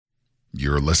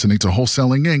You're listening to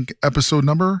Wholesaling Inc., episode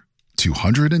number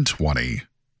 220.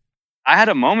 I had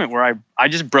a moment where I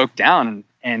just broke down,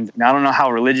 and I don't know how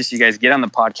religious you guys get on the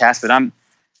podcast, but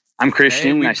I'm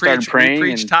Christian. Hey, and I started praying.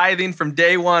 We preach tithing from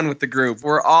day one with the group.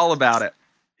 We're all about it.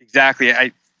 Exactly.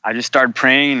 I just started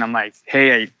praying, and I'm like,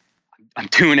 hey, I'm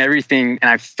doing everything, and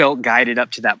I felt guided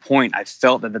up to that point. I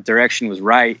felt that the direction was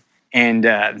right, and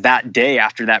that day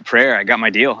after that prayer, I got my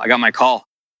deal. I got my call.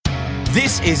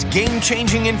 This is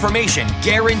game-changing information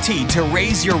guaranteed to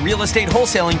raise your real estate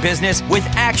wholesaling business with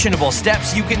actionable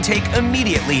steps you can take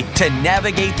immediately to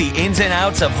navigate the ins and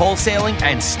outs of wholesaling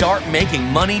and start making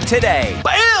money today.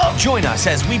 Bam! Join us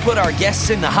as we put our guests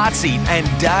in the hot seat and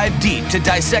dive deep to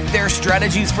dissect their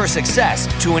strategies for success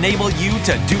to enable you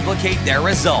to duplicate their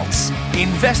results.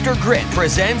 Investor Grit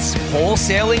presents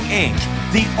Wholesaling Inc.,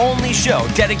 the only show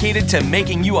dedicated to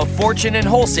making you a fortune in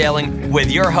wholesaling with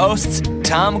your hosts,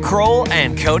 Tom Kroll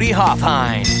and Cody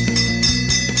Hoffine.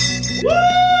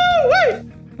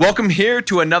 Woo-wee! Welcome here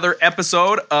to another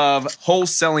episode of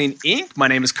Wholesaling Inc. My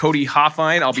name is Cody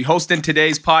Hoffine. I'll be hosting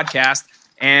today's podcast.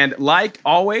 And like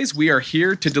always, we are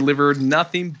here to deliver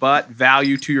nothing but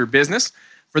value to your business.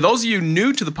 For those of you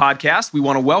new to the podcast, we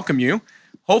want to welcome you.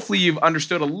 Hopefully you've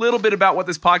understood a little bit about what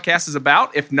this podcast is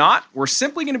about. If not, we're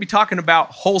simply going to be talking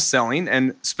about wholesaling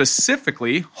and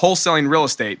specifically wholesaling real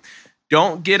estate.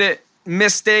 Don't get it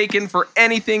mistaken for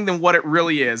anything than what it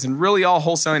really is. And really all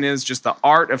wholesaling is just the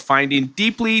art of finding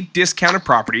deeply discounted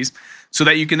properties so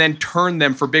that you can then turn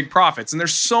them for big profits. And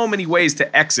there's so many ways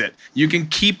to exit. You can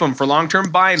keep them for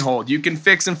long-term buy and hold. You can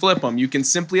fix and flip them. You can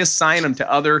simply assign them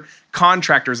to other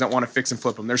contractors that want to fix and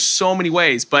flip them. There's so many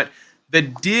ways, but the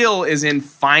deal is in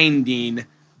finding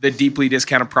the deeply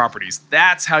discounted properties.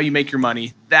 That's how you make your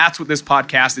money. That's what this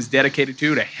podcast is dedicated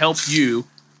to help you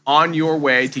on your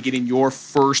way to getting your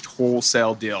first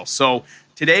wholesale deal. So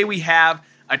today we have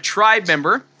a tribe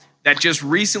member that just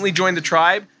recently joined the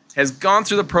tribe, has gone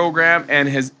through the program, and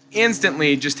has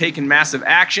instantly just taken massive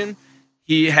action.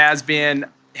 He has been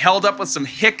held up with some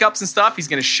hiccups and stuff. He's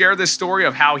going to share this story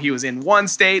of how he was in one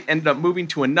state, ended up moving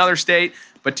to another state.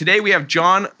 But today we have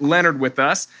John Leonard with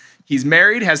us. He's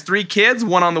married, has 3 kids,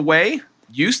 1 on the way,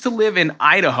 used to live in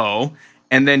Idaho,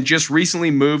 and then just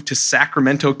recently moved to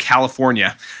Sacramento,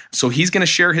 California. So he's going to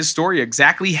share his story,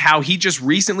 exactly how he just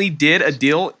recently did a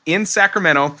deal in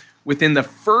Sacramento within the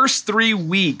first 3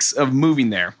 weeks of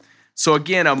moving there. So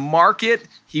again, a market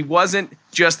he wasn't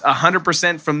just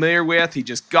 100% familiar with. He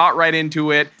just got right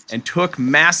into it and took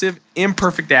massive,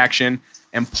 imperfect action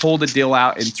and pulled a deal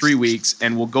out in 3 weeks.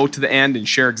 And we'll go to the end and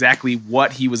share exactly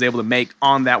what he was able to make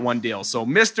on that one deal. So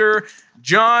Mr.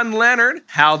 John Leonard,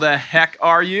 how the heck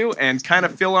are you? And kind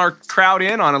of fill our crowd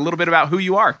in on a little bit about who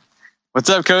you are. What's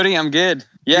up, Cody? I'm good.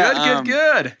 Yeah,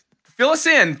 Good. Fill us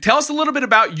in. Tell us a little bit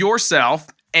about yourself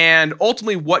and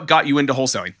ultimately what got you into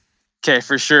wholesaling. Okay,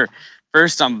 for sure.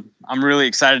 First, I'm really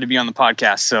excited to be on the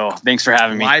podcast, so thanks for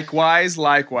having me. Likewise.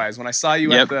 When I saw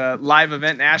you at the live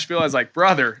event in Asheville, I was like,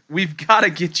 brother, we've got to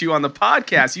get you on the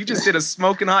podcast. You just did a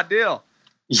smoking hot deal.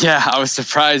 Yeah, I was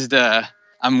surprised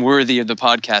I'm worthy of the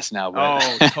podcast now. But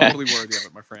Totally worthy of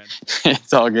it, my friend.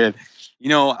 It's all good. You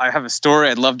know, I have a story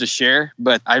I'd love to share,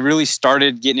 but I really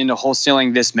started getting into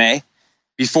wholesaling this May.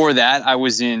 Before that, I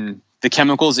was in the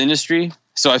chemicals industry.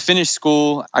 So I finished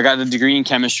school, I got a degree in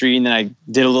chemistry, and then I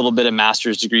did a little bit of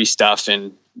master's degree stuff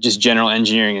and just general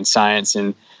engineering and science.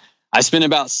 And I spent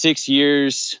about 6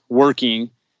 years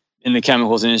working in the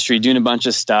chemicals industry, doing a bunch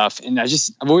of stuff. And I've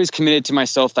always committed to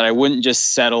myself that I wouldn't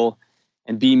just settle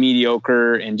and be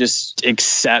mediocre and just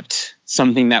accept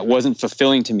something that wasn't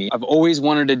fulfilling to me. I've always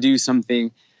wanted to do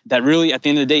something that really, at the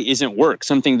end of the day, isn't work,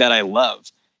 something that I love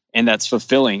and that's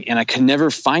fulfilling. And I could never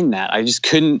find that. I just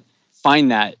couldn't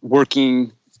find that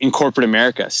working in corporate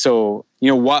America. So,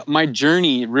 what my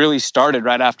journey really started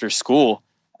right after school.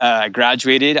 I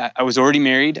graduated. I was already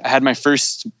married. I had my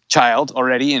first child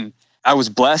already, and I was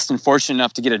blessed and fortunate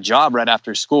enough to get a job right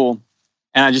after school.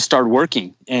 And I just started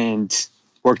working and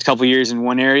worked a couple of years in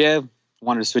one area.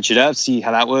 Wanted to switch it up, see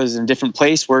how that was in a different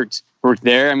place. Worked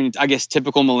there. I mean, I guess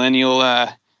typical millennial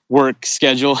work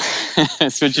schedule,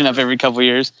 switching up every couple of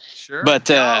years. Sure. But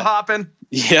hopping.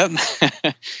 Yep.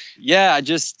 Yeah,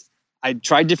 I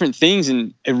tried different things,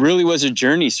 and it really was a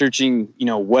journey searching,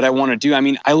 what I want to do. I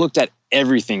mean, I looked at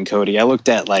everything, Cody. I looked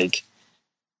at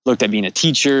being a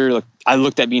teacher. I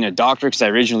looked at being a doctor because I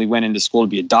originally went into school to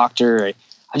be a doctor.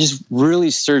 I just really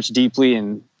searched deeply,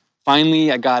 and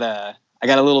finally I got a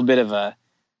little bit of a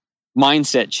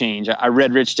mindset change. I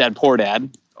read Rich Dad, Poor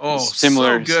Dad. Oh,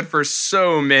 so good for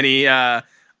so many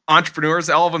entrepreneurs.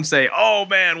 All of them say, oh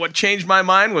man, what changed my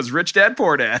mind was Rich Dad,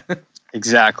 Poor Dad.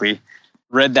 Exactly.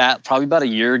 Read that probably about a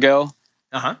year ago.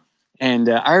 Uh-huh. And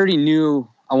I already knew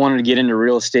I wanted to get into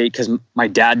real estate because my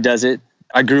dad does it.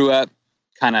 I grew up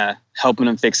kind of helping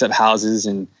him fix up houses,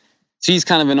 and she's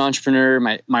kind of an entrepreneur.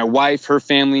 My wife, her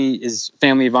family is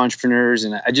family of entrepreneurs,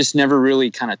 and I just never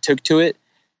really kind of took to it.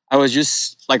 I was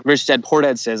just, like Rich Dad Poor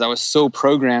Dad says, I was so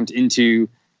programmed into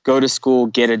go to school,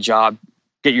 get a job,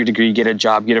 get your degree, get a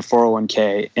job, get a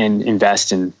 401k, and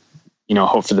invest and,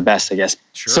 hope for the best, I guess.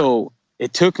 Sure. So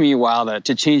it took me a while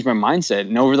to change my mindset.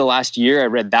 And over the last year, I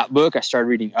read that book. I started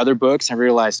reading other books. I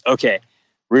realized, okay,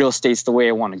 real estate's the way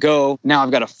I want to go. Now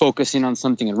I've got to focus in on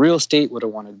something in real estate, what I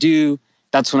want to do.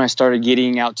 That's when I started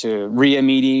getting out to RIA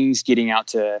meetings, getting out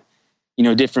to,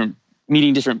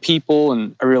 meeting different people.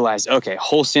 And I realized, okay,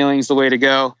 wholesaling is the way to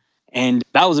go. And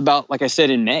that was about, like I said,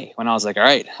 in May, when I was like, all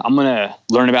right, I'm going to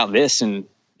learn about this and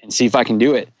see if I can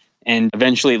do it. And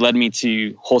eventually it led me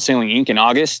to Wholesaling Inc. in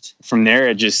August. From there,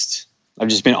 I've just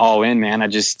been all in, man. I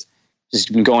just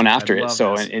been going after it.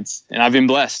 So and I've been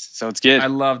blessed. So it's good. I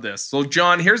love this. So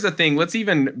John, here's the thing. Let's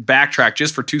even backtrack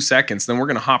just for 2 seconds. Then we're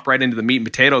going to hop right into the meat and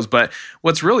potatoes. But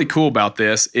what's really cool about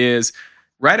this is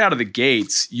right out of the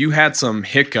gates, you had some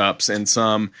hiccups and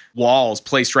some walls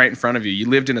placed right in front of you. You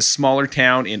lived in a smaller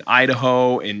town in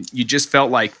Idaho, and you just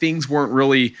felt like things weren't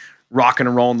really rocking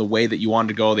and rolling the way that you wanted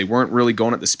to go. They weren't really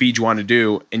going at the speed you wanted to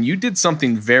do. And you did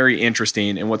something very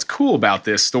interesting. And what's cool about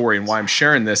this story and why I'm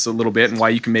sharing this a little bit and why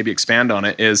you can maybe expand on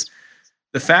it is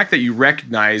the fact that you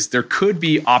recognize there could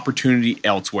be opportunity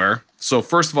elsewhere. So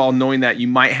first of all, knowing that you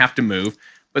might have to move.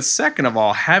 But second of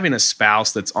all, having a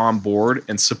spouse that's on board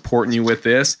and supporting you with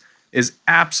this is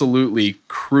absolutely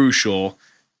crucial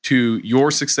to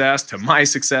your success, to my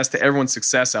success, to everyone's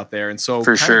success out there. And so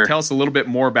tell us a little bit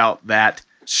more about that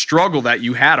struggle that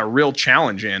you had a real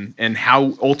challenge in and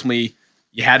how ultimately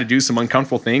you had to do some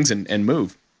uncomfortable things and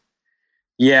move.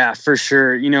 Yeah, for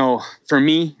sure. For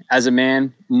me as a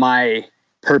man, my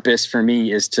purpose for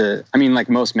me is like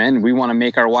most men, we want to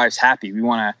make our wives happy. We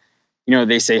want to,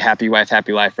 they say happy wife,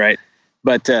 happy life, right?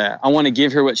 But I want to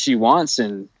give her what she wants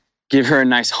and give her a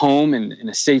nice home and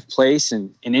a safe place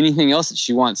and anything else that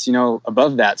she wants,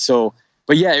 above that. So,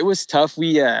 but yeah, it was tough.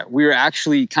 We were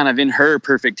actually kind of in her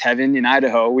perfect heaven in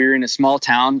Idaho. We were in a small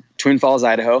town, Twin Falls,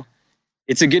 Idaho.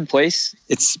 It's a good place.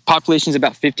 Its population is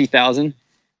about 50,000.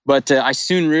 But I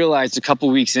soon realized a couple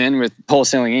of weeks in with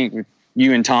Wholesaling Inc., with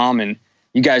you and Tom, and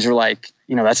you guys were like,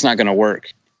 that's not going to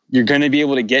work. You're going to be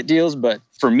able to get deals, but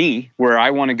for me, where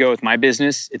I want to go with my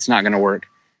business, it's not going to work.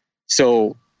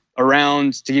 So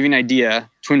around, to give you an idea,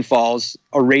 Twin Falls,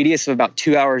 a radius of about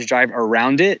 2 hours drive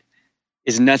around it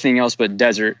is nothing else but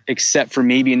desert, except for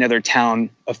maybe another town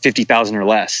of 50,000 or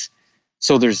less.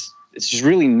 So it's just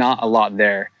really not a lot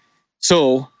there.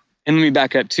 So, and let me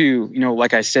back up too,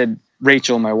 like I said,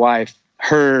 Rachel, my wife,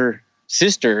 her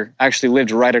sister actually lived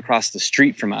right across the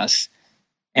street from us,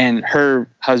 and her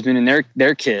husband and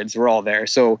their kids were all there.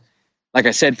 So like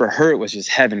I said, for her, it was just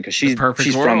heaven because she's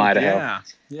from Idaho.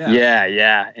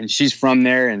 Yeah. And she's from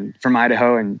there and from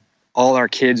Idaho, and all our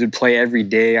kids would play every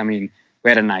day. I mean, we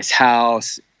had a nice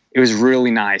house. It was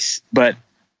really nice. But,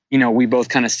 we both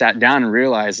kind of sat down and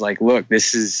realized, like, look,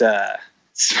 this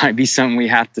might be something we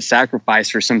have to sacrifice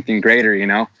for something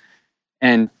greater,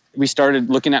 And we started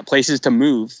looking at places to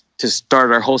move to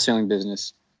start our wholesaling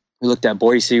business. We looked at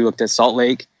Boise, we looked at Salt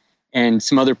Lake, and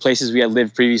some other places we had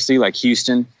lived previously, like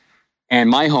Houston, and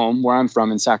my home, where I'm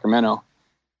from, in Sacramento.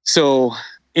 So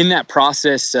in that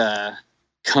process,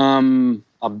 come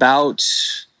about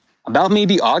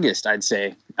maybe August, I'd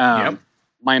say.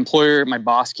 My employer, my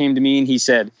boss came to me and he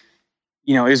said,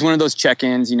 it was one of those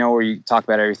check-ins, where you talk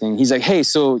about everything. He's like, hey,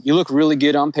 so you look really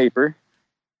good on paper.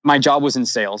 My job was in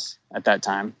sales at that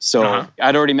time. So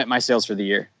I'd already met my sales for the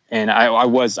year, and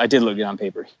I did look good on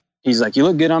paper. He's like, you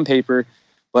look good on paper,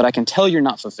 but I can tell you're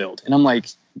not fulfilled. And I'm like,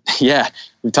 yeah,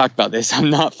 we've talked about this.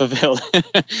 I'm not fulfilled.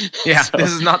 Yeah. So,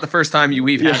 this is not the first time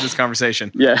we've had this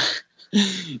conversation. Yeah.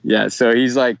 Yeah. So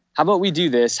he's like, how about we do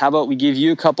this? How about we give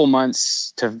you a couple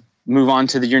months to move on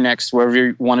to your next, wherever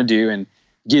you want to do, and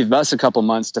give us a couple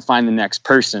months to find the next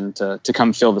person to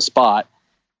come fill the spot,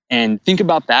 and think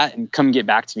about that and come get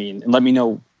back to me and let me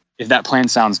know if that plan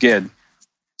sounds good.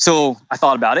 So I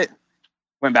thought about it,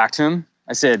 went back to him.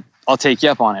 I said, I'll take you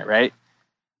up on it, right?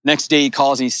 Next day he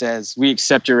calls and he says, we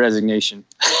accept your resignation.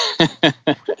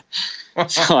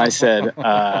 So I said,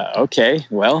 okay,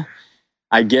 well,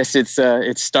 I guess it's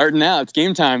starting out. It's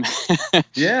game time.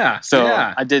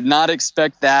 I did not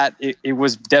expect that. It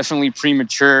was definitely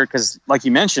premature because, like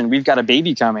you mentioned, we've got a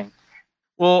baby coming.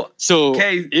 Well, so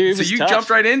you tough. Jumped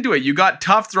right into it. You got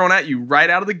tough thrown at you right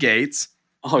out of the gates.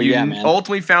 Oh, yeah, man.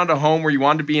 Ultimately found a home where you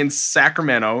wanted to be in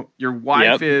Sacramento. Your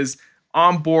wife is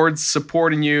on board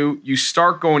supporting you. You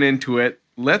start going into it.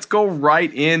 Let's go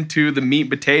right into the meat and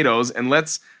potatoes, and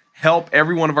let's help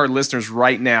every one of our listeners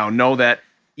right now know that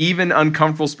even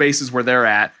uncomfortable spaces where they're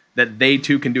at, that they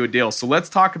too can do a deal. So let's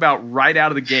talk about right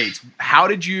out of the gates. How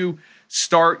did you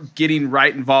start getting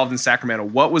right involved in Sacramento?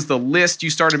 What was the list you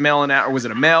started mailing out, or was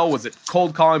it a mail? Was it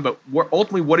cold calling? But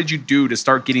ultimately, what did you do to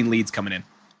start getting leads coming in?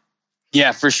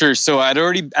 Yeah, for sure. So I'd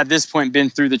already at this point been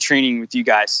through the training with you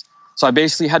guys. So I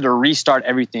basically had to restart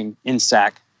everything in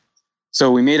SAC.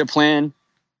 So we made a plan.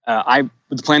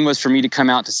 The plan was for me to come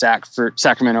out to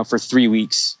Sacramento for 3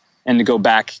 weeks and to go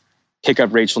back, pick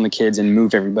up Rachel and the kids and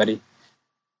move everybody.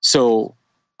 So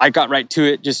I got right to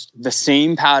it, just the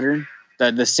same pattern,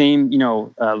 the same,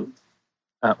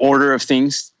 order of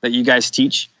things that you guys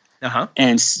teach. Uh-huh.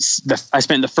 And I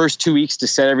spent the first 2 weeks to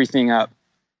set everything up,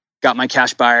 got my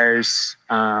cash buyers,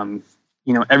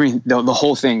 everything, the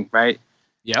whole thing, right?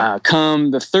 Yeah.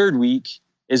 Come the third week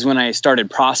is when I started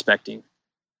prospecting.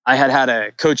 I had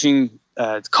a coaching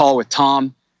call with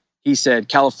Tom. He said,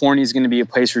 California is going to be a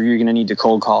place where you're going to need to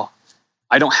cold call.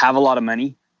 I don't have a lot of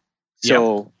money.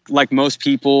 So like most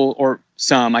people, or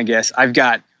some, I guess, I've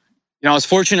got, I was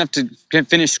fortunate enough to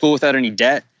finish school without any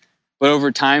debt, but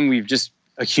over time we've just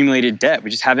accumulated debt. We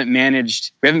just haven't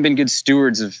been good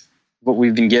stewards of what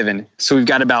we've been given. So we've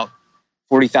got about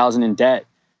 $40,000 in debt.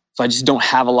 So I just don't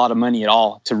have a lot of money at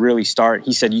all to really start.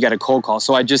 He said, you got to cold call.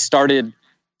 So I just started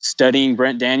studying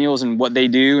Brent Daniels and what they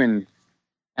do. And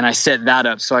I set that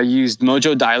up. So I used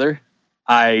Mojo Dialer.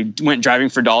 I went driving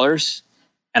for dollars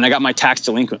and I got my tax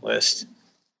delinquent list.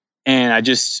 And I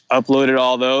just uploaded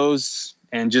all those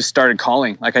and just started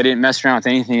calling. Like I didn't mess around with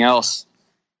anything else.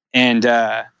 And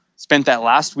spent that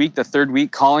last week, the third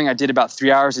week calling. I did about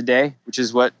 3 hours a day, which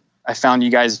is what I found you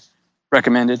guys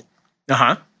recommended.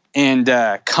 Uh-huh. And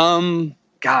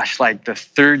like the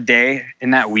third day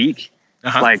in that week,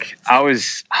 like I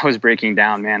was breaking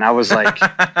down, man. I was like,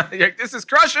 this is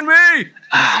crushing me.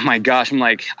 Oh my gosh. I'm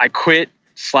like, I quit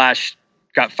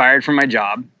 / got fired from my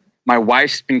job. My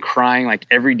wife's been crying like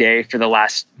every day for the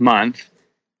last month,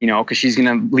 because she's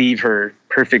going to leave her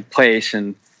perfect place.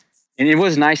 And it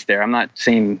was nice there. I'm not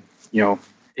saying,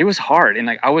 it was hard. And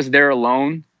like, I was there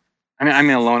alone. I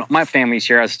mean, alone. My family's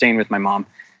here. I was staying with my mom.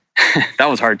 That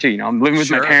was hard too. I'm living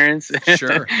with my parents.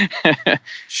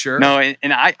 Sure. No.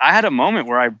 And I had a moment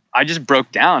where I just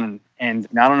broke down, and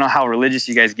I don't know how religious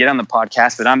you guys get on the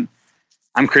podcast, but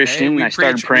I'm Christian. Hey, I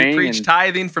started praying. We preach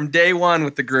tithing from day one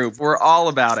with the group. We're all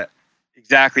about it.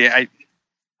 Exactly. I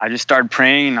just started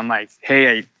praying, and I'm like,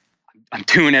 hey, I'm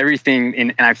doing everything.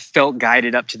 And I felt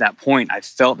guided up to that point. I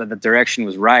felt that the direction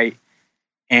was right.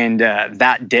 And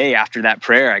that day after that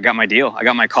prayer, I got my deal. I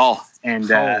got my call. And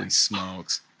holy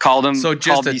smokes. Called them. So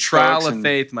just a trial of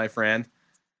faith, my friend.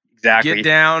 Exactly. Get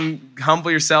down,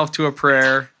 humble yourself to a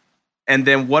prayer. And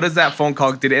then what is that phone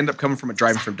call? Did it end up coming from a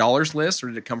driving for dollars list, or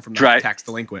did it come from the tax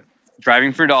delinquent?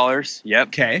 Driving for dollars. Yep.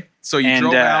 Okay. So you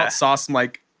drove out, saw some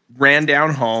ran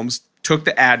down homes, took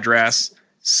the address,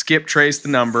 skip traced the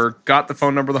number, got the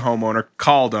phone number of the homeowner,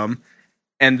 called them.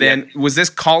 And then was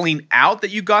this calling out that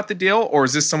you got the deal, or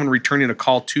is this someone returning a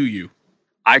call to you?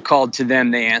 I called to them.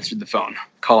 They answered the phone,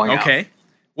 calling out. Okay.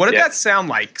 What did that sound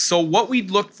like? So what we'd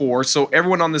look for, so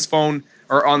everyone on this phone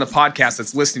or on the podcast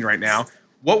that's listening right now,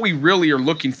 what we really are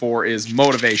looking for is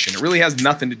motivation. It really has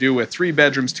nothing to do with 3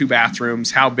 bedrooms, 2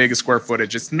 bathrooms, how big a square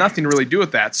footage. It's nothing to really do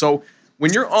with that. So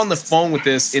when you're on the phone with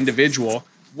this individual,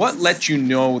 what lets you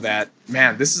know that,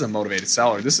 man, this is a motivated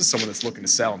seller? This is someone that's looking to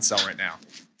sell and sell right now.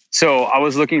 So I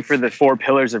was looking for the 4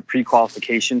 pillars of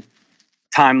pre-qualification: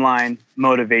 timeline,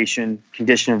 motivation,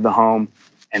 condition of the home,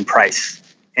 and price.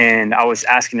 And I was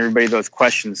asking everybody those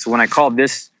questions. So when I called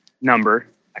this number,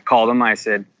 I called them. I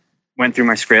said, went through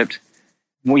my script,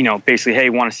 basically, hey,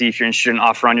 want to see if you're interested in an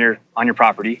offer on your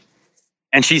property.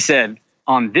 And she said,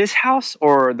 on this house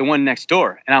or the one next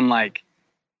door? And I'm like,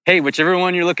 hey, whichever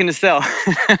one you're looking to sell.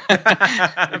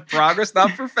 Progress,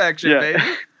 not perfection, baby.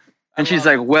 And she's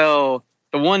like, well,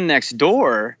 the one next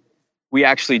door, we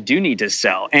actually do need to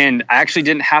sell. And I actually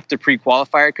didn't have to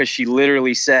pre-qualify her, because she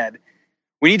literally said,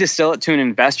 we need to sell it to an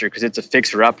investor because it's a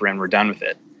fixer-upper and we're done with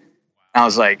it. And I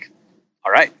was like,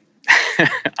 all right,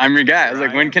 I'm your guy. I was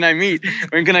like, when can I meet?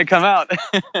 When can I come out?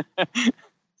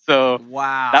 So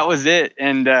that was it.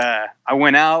 And I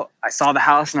went out, I saw the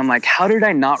house, and I'm like, how did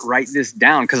I not write this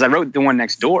down? Because I wrote the one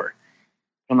next door.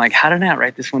 I'm like, how did I not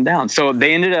write this one down? So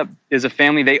they ended up, as a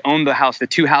family, they owned the house, the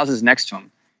 2 houses next to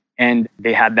them. And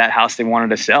they had that house they wanted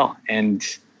to sell. And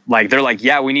they're like,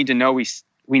 yeah, we need to know,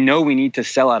 we know we need to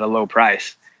sell at a low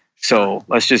price. So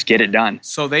let's just get it done.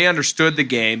 So they understood the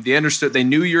game. They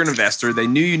knew you're an investor. They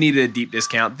knew you needed a deep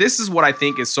discount. This is what I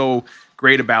think is so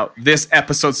great about this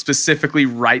episode specifically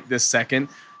right this second.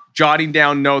 Jotting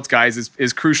down notes, guys,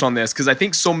 is crucial on this, because I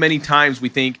think so many times we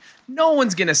think no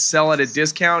one's going to sell at a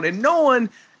discount, and no one,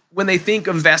 when they think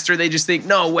investor, they just think,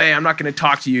 no way, I'm not going to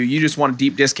talk to you. You just want a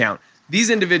deep discount. These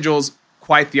individuals,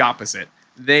 quite the opposite.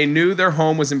 They knew their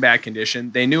home was in bad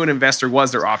condition. They knew an investor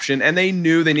was their option, and they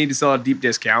knew they needed to sell at a deep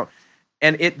discount.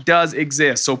 And it does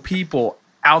exist. So people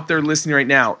out there listening right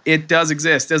now, it does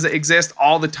exist. Does it exist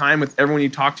all the time with everyone you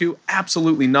talk to?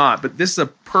 Absolutely not. But this is a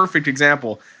perfect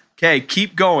example. Okay,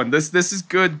 keep going. This is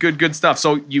good stuff.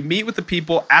 So you meet with the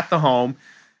people at the home,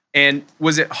 and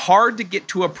was it hard to get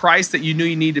to a price that you knew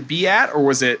you needed to be at, or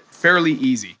was it fairly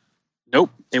easy? Nope,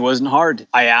 it wasn't hard.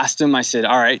 I asked him, I said,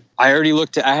 all right, I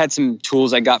had some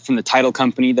tools I got from the title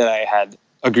company that I had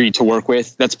agreed to work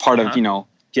with. That's part of,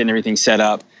 getting everything set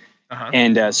up.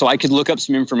 And so I could look up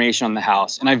some information on the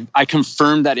house, and I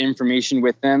confirmed that information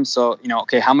with them. So,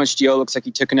 okay, how much do you owe? Looks like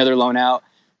you took another loan out.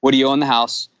 What do you owe on the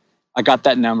house? I got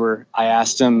that number. I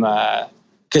asked him,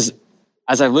 because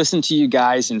as I've listened to you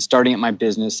guys and starting at my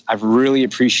business, I've really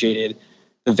appreciated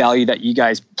the value that you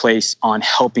guys place on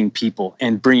helping people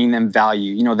and bringing them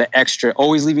value, the extra,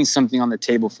 always leaving something on the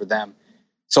table for them.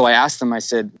 So I asked them, I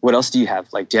said, what else do you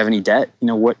have? Like, do you have any debt?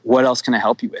 What else can I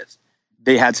help you with?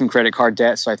 They had some credit card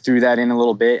debt. So I threw that in a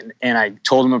little bit, and I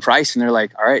told them a price, and they're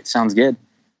like, all right, sounds good.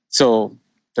 So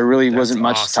there really wasn't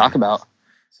much to talk about.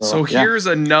 So here's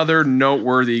another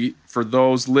noteworthy for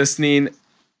those listening.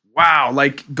 Wow,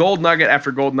 like gold nugget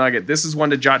after gold nugget. This is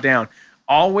one to jot down.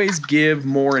 Always give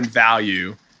more in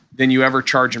value than you ever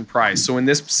charge in price. So in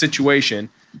this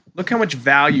situation, look how much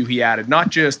value he added.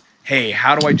 Not just, hey,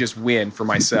 how do I just win for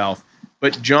myself?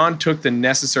 But John took the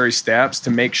necessary steps to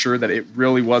make sure that it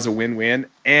really was a win-win,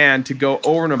 and to go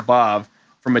over and above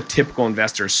from a typical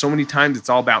investor. So many times it's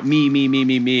all about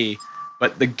me.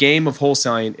 But the game of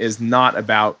wholesaling is not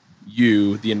about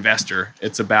you, the investor.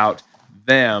 It's about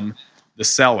them, the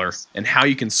seller, and how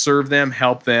you can serve them,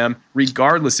 help them,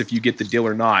 regardless if you get the deal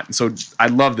or not. And so I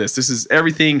love this. This is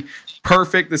everything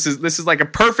perfect. This is like a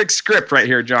perfect script right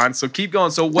here, John. So keep going.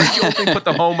 So what did you ultimately put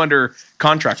the home under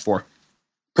contract for?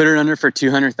 Put it under for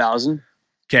 $200,000.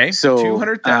 Okay, so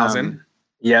 $200,000.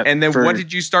 Yeah. And then what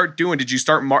did you start doing? Did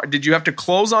you have to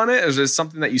close on it? Or is this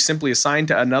something that you simply assigned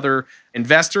to another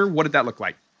investor? What did that look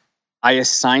like? I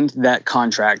assigned that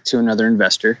contract to another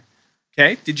investor.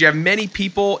 Okay. Did you have many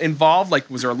people involved? Like,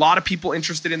 was there a lot of people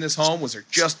interested in this home? Was there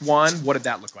just one? What did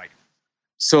that look like?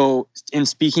 So in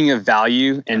speaking of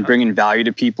value and bringing value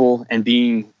to people and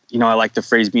being, I like the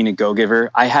phrase being a go-giver,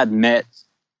 I had met,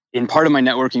 in part of my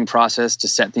networking process to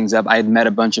set things up, I had met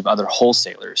a bunch of other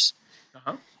wholesalers.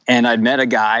 And I'd met a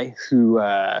guy who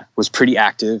was pretty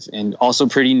active and also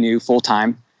pretty new,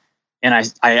 full-time. And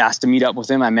I asked to meet up with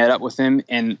him. I met up with him,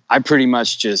 and I pretty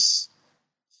much just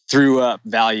threw up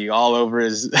value all over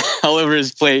his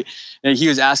plate. And he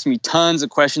was asking me tons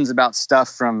of questions about stuff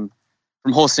from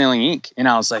Wholesaling Inc. And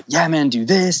I was like, yeah, man, do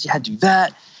this. Yeah, do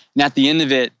that. And at the end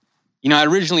of it, I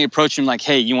originally approached him like,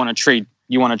 hey, you want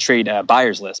to trade a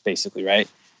buyer's list, basically, right?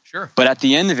 Sure. But at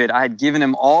the end of it, I had given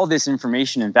him all this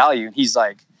information and value. And he's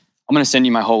like, I'm going to send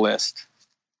you my whole list.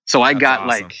 So I got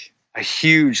like a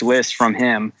huge list from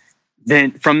him.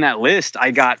 Then from that list,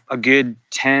 I got a good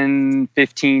 10,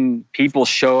 15 people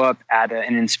show up at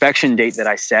an inspection date that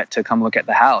I set to come look at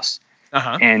the house.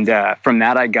 And from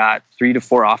that, I got 3 to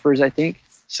 4 offers, I think.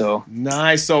 So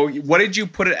nice. So what did you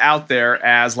put it out there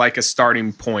as like a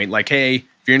starting point? Like, hey,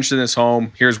 if you're interested in this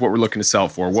home, here's what we're looking to sell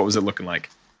for. What was it looking like?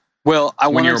 Well,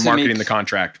 when you were marketing the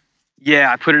contract.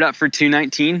 Yeah, I put it up for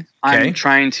 $219,000. Okay. I'm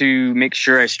trying to make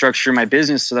sure I structure my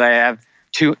business so that I have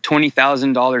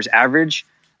 $20,000 average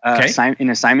in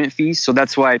assignment fees. So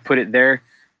that's why I put it there.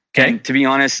 Okay. And to be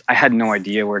honest, I had no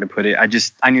idea where to put it. I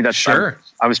knew that. Sure.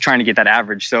 I was trying to get that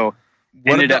average. So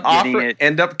what did the offer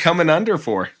end up coming under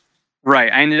for?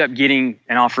 Right. I ended up getting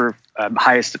an offer,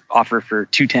 highest offer for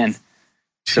 $210,000.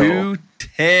 So,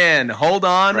 $210,000. Hold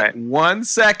on 1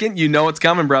 second. You know it's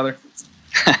coming, brother.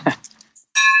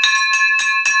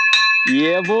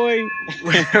 Yeah, boy.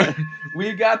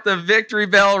 We got the victory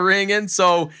bell ringing.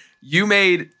 So you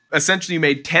made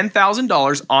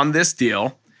 $10,000 on this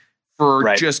deal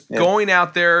for going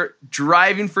out there,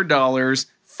 driving for dollars,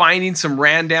 finding some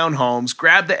ran down homes,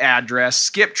 grab the address,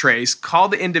 skip trace, call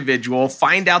the individual,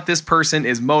 find out this person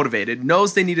is motivated,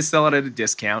 knows they need to sell it at a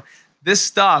discount. This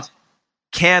stuff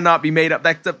cannot be made up.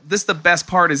 This the best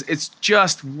part is it's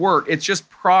just work. It's just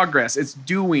progress. It's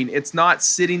doing. It's not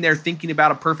sitting there thinking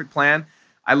about a perfect plan.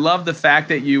 I love the fact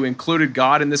that you included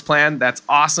God in this plan. That's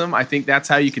awesome. I think that's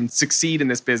how you can succeed in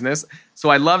this business. So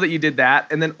I love that you did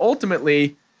that. And then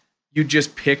ultimately, you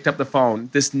just picked up the phone.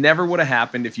 This never would have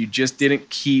happened if you just didn't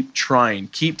keep trying.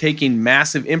 Keep taking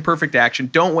massive imperfect action.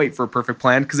 Don't wait for a perfect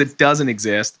plan because it doesn't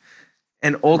exist.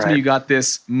 And ultimately, You got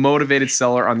this motivated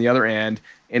seller on the other end.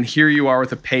 And here you are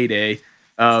with a payday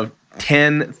of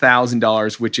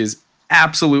 $10,000, which is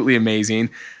absolutely amazing.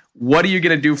 What are you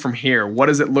going to do from here? What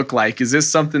does it look like? Is this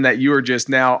something that you are just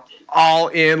now all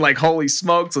in, like, holy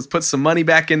smokes, let's put some money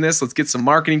back in this. Let's get some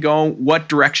marketing going. What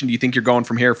direction do you think you're going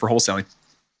from here for wholesaling?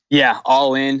 Yeah,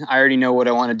 all in. I already know what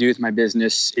I want to do with my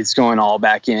business. It's going all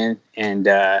back in. And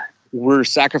we're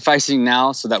sacrificing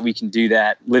now so that we can do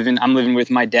that. I'm living with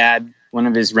my dad, one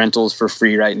of his rentals for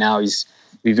free right now.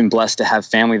 We've been blessed to have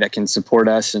family that can support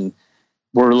us. And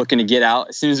we're looking to get out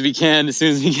as soon as we can, as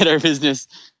soon as we get our business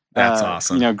That's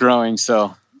awesome. Growing.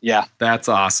 So, yeah. That's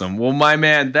awesome. Well, my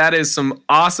man, that is some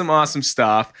awesome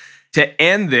stuff. To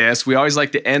end this, we always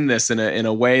like to end this in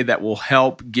a way that will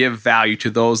help give value to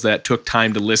those that took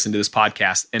time to listen to this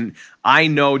podcast. And I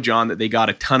know, John, that they got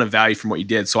a ton of value from what you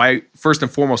did. So I first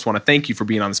and foremost want to thank you for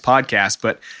being on this podcast,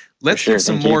 but let's give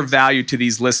some more value to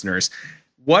these listeners.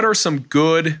 What are some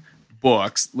good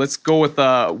books? Let's go with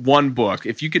one book.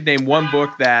 If you could name one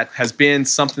book that has been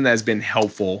something that has been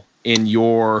helpful in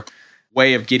your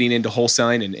way of getting into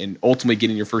wholesaling and ultimately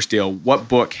getting your first deal, what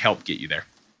book helped get you there?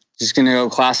 Just going to go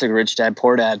classic Rich Dad,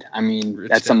 Poor Dad. I mean,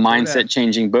 that's a mindset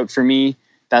changing book for me.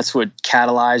 That's what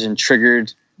catalyzed and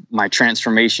triggered my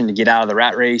transformation to get out of the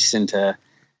rat race and to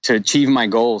achieve my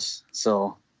goals.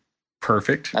 So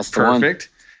perfect. That's the one.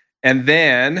 And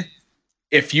then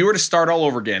if you were to start all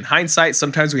over again, hindsight,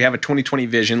 sometimes we have a 20/20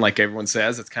 vision, like everyone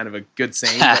says. It's kind of a good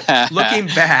saying. But looking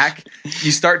back,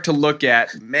 you start to look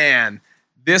at, man,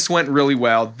 this went really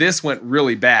well. This went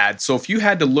really bad. So if you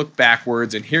had to look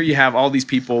backwards, and here you have all these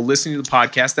people listening to the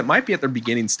podcast that might be at their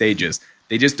beginning stages.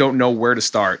 They just don't know where to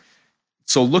start.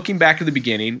 So looking back to the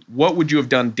beginning, what would you have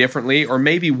done differently? Or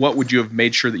maybe what would you have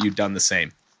made sure that you've done the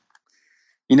same?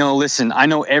 Listen, I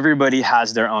know everybody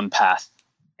has their own path.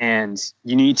 And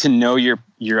you need to know your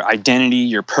identity,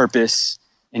 your purpose,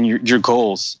 and your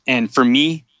goals. And for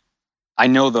me, I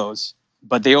know those,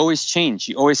 but they always change.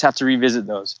 You always have to revisit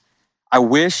those. I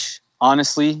wish,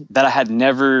 honestly, that I had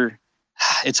never,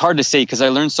 it's hard to say because I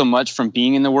learned so much from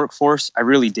being in the workforce. I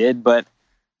really did. But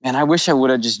man, I wish I would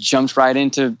have just jumped right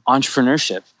into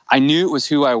entrepreneurship. I knew it was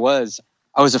who I was.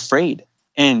 I was afraid.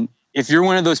 And if you're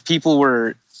one of those people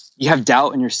where you have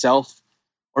doubt in yourself,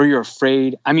 or you're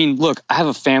afraid. I mean, look, I have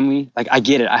a family. Like, I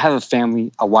get it. I have a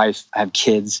family, a wife, I have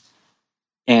kids.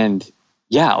 And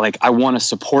yeah, like, I want to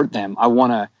support them. I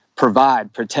want to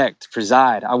provide, protect,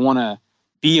 preside. I want to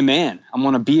be a man. I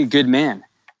want to be a good man.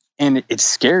 And it's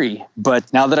scary.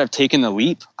 But now that I've taken the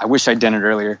leap, I wish I'd done it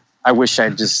earlier. I wish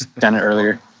I'd just done it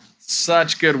earlier.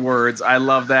 Such good words. I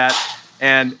love that.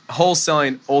 And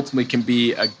wholesaling ultimately can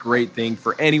be a great thing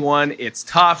for anyone. It's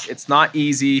tough. It's not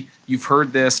easy. You've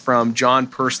heard this from John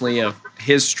personally of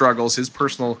his struggles, his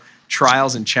personal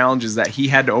trials and challenges that he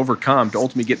had to overcome to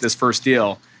ultimately get this first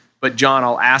deal. But John,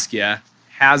 I'll ask you,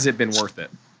 has it been worth it?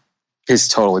 It's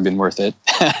totally been worth it.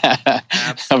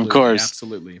 Absolutely, of course.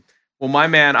 Absolutely. Well, my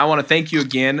man, I want to thank you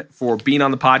again for being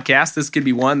on the podcast. This could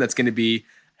be one that's going to be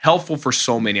helpful for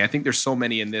so many. I think there's so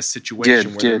many in this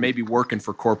situation where they're maybe working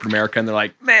for corporate America and they're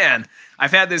like, man, I've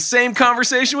had this same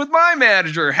conversation with my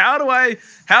manager. How do I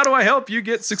help you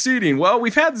get succeeding? Well,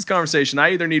 we've had this conversation.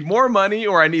 I either need more money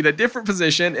or I need a different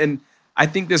position. And I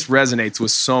think this resonates with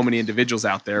so many individuals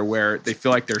out there where they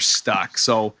feel like they're stuck.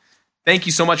 So thank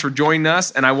you so much for joining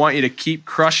us. And I want you to keep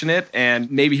crushing it.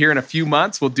 And maybe here in a few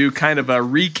months, we'll do kind of a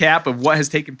recap of what has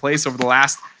taken place over the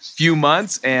last few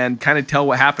months and kind of tell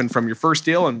what happened from your first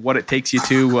deal and what it takes you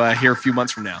to here a few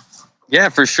months from now. Yeah,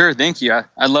 for sure. Thank you.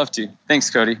 I'd love to. Thanks,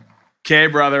 Cody. Okay,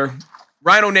 brother.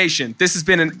 Rhino Nation, this has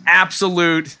been an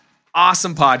absolute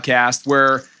awesome podcast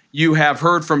where you have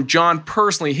heard from John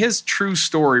personally, his true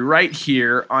story right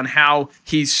here on how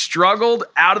he struggled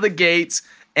out of the gates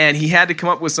and he had to come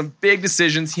up with some big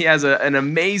decisions. He has an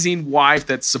amazing wife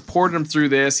that supported him through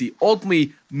this. He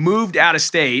ultimately moved out of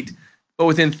state, but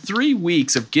within 3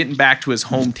 weeks of getting back to his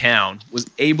hometown, was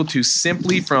able to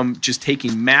simply from just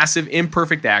taking massive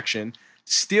imperfect action,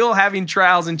 still having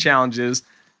trials and challenges,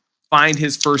 find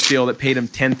his first deal that paid him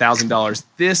 $10,000.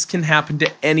 This can happen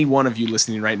to any one of you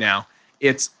listening right now.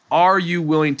 It's, are you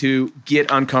willing to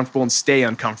get uncomfortable and stay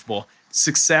uncomfortable?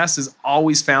 Success is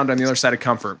always found on the other side of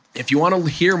comfort. If you want to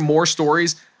hear more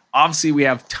stories, obviously we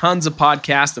have tons of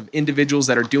podcasts of individuals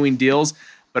that are doing deals,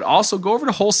 but also go over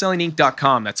to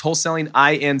wholesalinginc.com. That's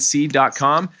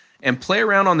wholesalinginc.com and play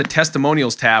around on the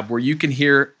testimonials tab where you can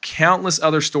hear countless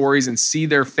other stories and see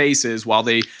their faces while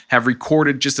they have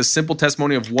recorded just a simple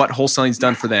testimony of what wholesaling's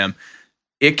done for them.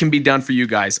 It can be done for you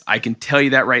guys. I can tell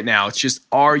you that right now. It's just,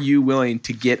 are you willing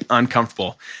to get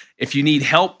uncomfortable? If you need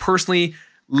help personally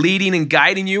leading and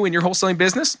guiding you in your wholesaling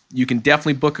business, you can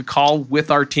definitely book a call with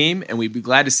our team, and we'd be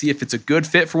glad to see if it's a good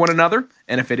fit for one another.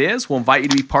 And if it is, we'll invite you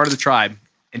to be part of the tribe.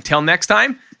 Until next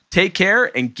time, take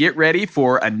care and get ready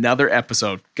for another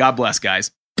episode. God bless,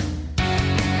 guys.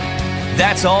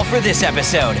 That's all for this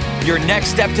episode. Your next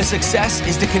step to success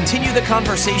is to continue the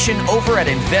conversation over at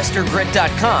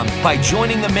InvestorGrit.com by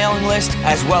joining the mailing list,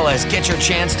 as well as get your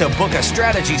chance to book a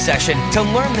strategy session to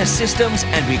learn the systems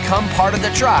and become part of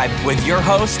the tribe with your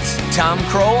hosts, Tom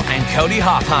Kroll and Cody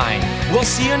Hofhine. We'll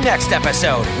see you next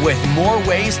episode with more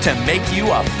ways to make you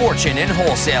a fortune in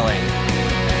wholesaling.